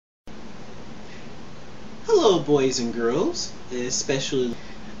Hello, boys and girls, especially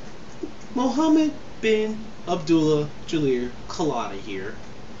Mohammed bin Abdullah Jalil Kalada here,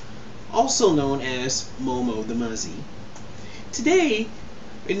 also known as Momo the Muzzy. Today,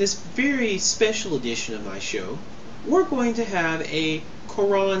 in this very special edition of my show, we're going to have a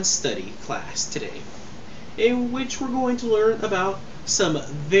Quran study class today, in which we're going to learn about some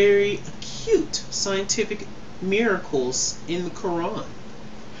very acute scientific miracles in the Quran.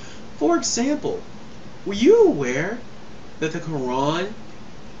 For example, were you aware that the Quran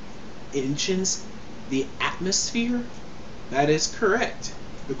mentions the atmosphere? That is correct.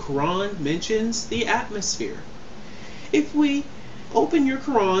 The Quran mentions the atmosphere. If we open your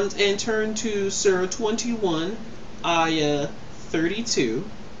Qurans and turn to Surah 21, Ayah 32,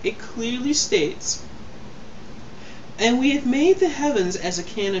 it clearly states, "And we have made the heavens as a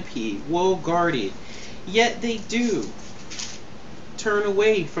canopy, well guarded, yet they do turn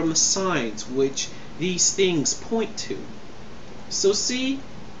away from the signs which these things point to." So see,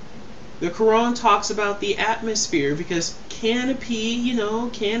 the Quran talks about the atmosphere because canopy,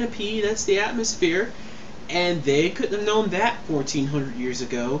 canopy, that's the atmosphere, and they couldn't have known that 1400 years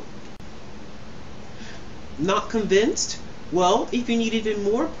ago. Not convinced? Well, if you need even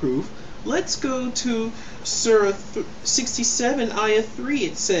more proof, let's go to Surah 67, Ayah 3.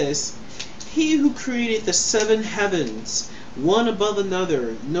 It says, "He who created the seven heavens, one above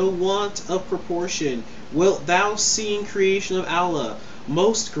another, no want of proportion, wilt thou see in creation of Allah,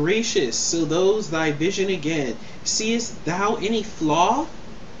 most gracious, so those thy vision again, seest thou any flaw?"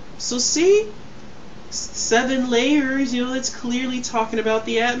 So see, 7 layers, that's clearly talking about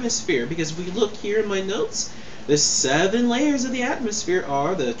the atmosphere, because if we look here in my notes, the 7 layers of the atmosphere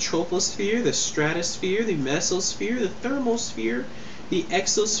are the troposphere, the stratosphere, the mesosphere, the thermosphere, the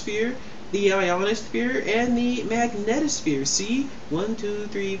exosphere, the ionosphere, and the magnetosphere. See? 1, 2,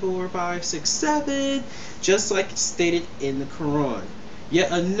 3, 4, 5, 6, 7. Just like it's stated in the Quran. Yet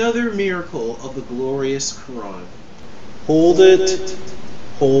another miracle of the glorious Quran. Hold it,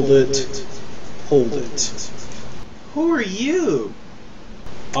 hold it, hold it. Who are you?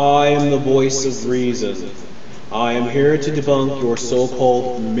 I am the voice of reason. I am here to debunk your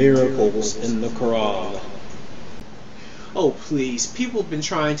so-called miracles in the Quran. Oh please, people have been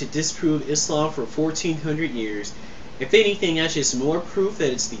trying to disprove Islam for 1400 years. If anything, that's just more proof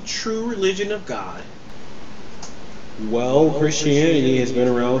that it's the true religion of God. Well, Christianity has been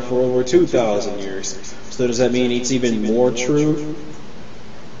around for over 2,000 years. So does that mean it's even more true?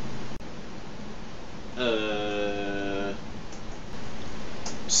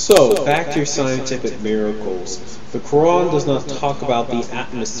 So, back to your scientific miracles. The Quran does not talk about the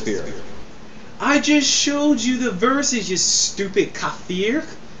atmosphere. I just showed you the verses, you stupid kafir.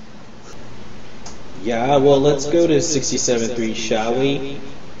 Yeah, well, let's go to 67.3, shall we?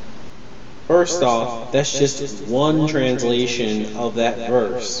 First off, that's just one translation of that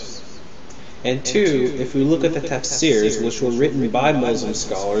verse. And two, if we look at the tafsirs, which were written by Muslim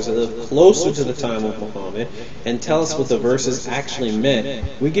scholars that live closer to the time of Muhammad, and tell us what the verses actually meant,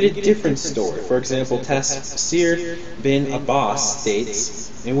 we get a different story. For example, Tafsir bin Abbas states,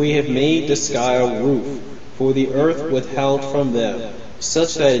 "And we have made the sky a roof, for the earth withheld from them,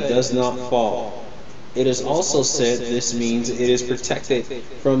 such that it does not fall." It is also said this means it is protected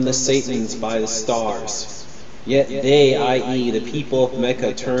from the Satans by the stars. Yet they, i.e. the people of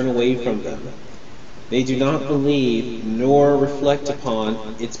Mecca, turn away from them. They do not believe nor reflect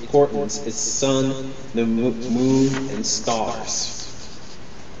upon its portents, its sun, the moon, and stars.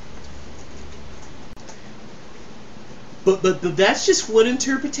 But that's just one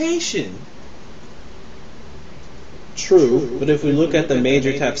interpretation. True, but if we look at the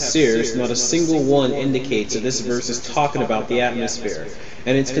major tafsirs, not a single one indicates that this verse is talking about the atmosphere,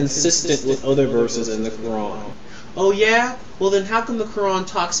 and it's consistent with other verses in the Quran. Oh yeah? Well then how come the Quran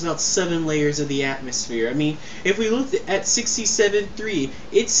talks about 7 layers of the atmosphere? I mean, if we look at 67.3,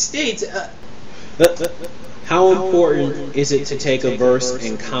 it states... How important is it to take a verse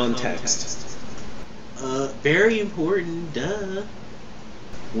in context? Very important, duh.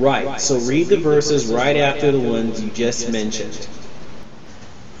 Right, so read the verses right after the ones you just mentioned.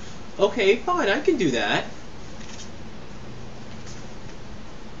 Okay, fine, I can do that.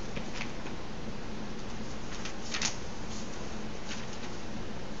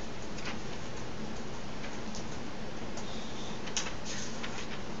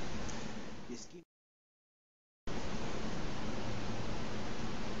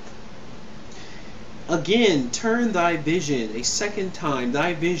 Again, turn thy vision a second time,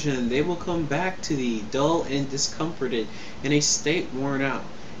 thy vision, they will come back to thee, dull and discomforted, in a state worn out.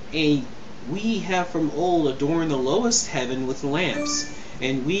 And we have from old adorned the lowest heaven with lamps,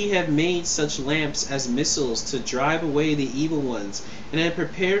 And we have made such lamps as missiles to drive away the evil ones, and have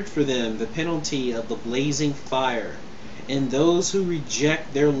prepared for them the penalty of the blazing fire. And those who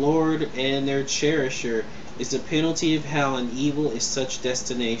reject their Lord and their cherisher is the penalty of hell, and evil is such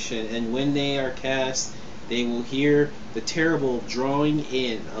destination. And when they are cast, they will hear the terrible drawing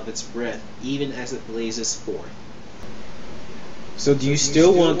in of its breath, even as it blazes forth. So do you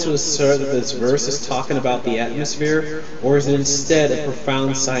still want to assert that this verse is talking about the atmosphere, or is it instead a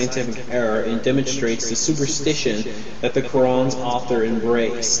profound scientific error and demonstrates the superstition that the Quran's author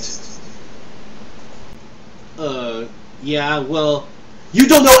embraced? Yeah, well, you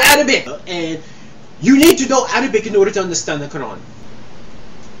don't know Arabic, and you need to know Arabic in order to understand the Quran.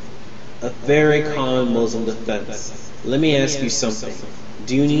 A very common Muslim defense. Let me ask you something.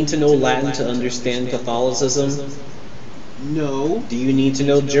 Do you need to know Latin to understand Catholicism? No. Do you need to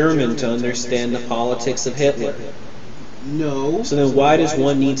know German to understand the politics of Hitler? No. So then why does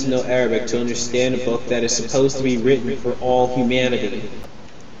one need to know Arabic to understand a book that is supposed to be written for all humanity?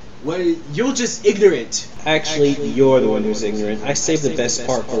 Well, you're just ignorant. Actually, you're the one who's ignorant. I saved the best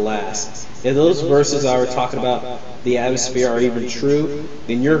part for last. If those verses I were talking about the atmosphere are even true,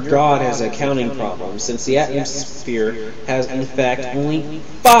 then your God has a counting problem, since the atmosphere has in fact only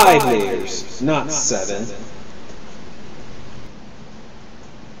 5 layers, not 7.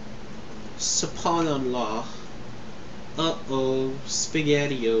 Subhanallah. Uh-oh,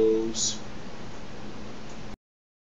 SpaghettiOs.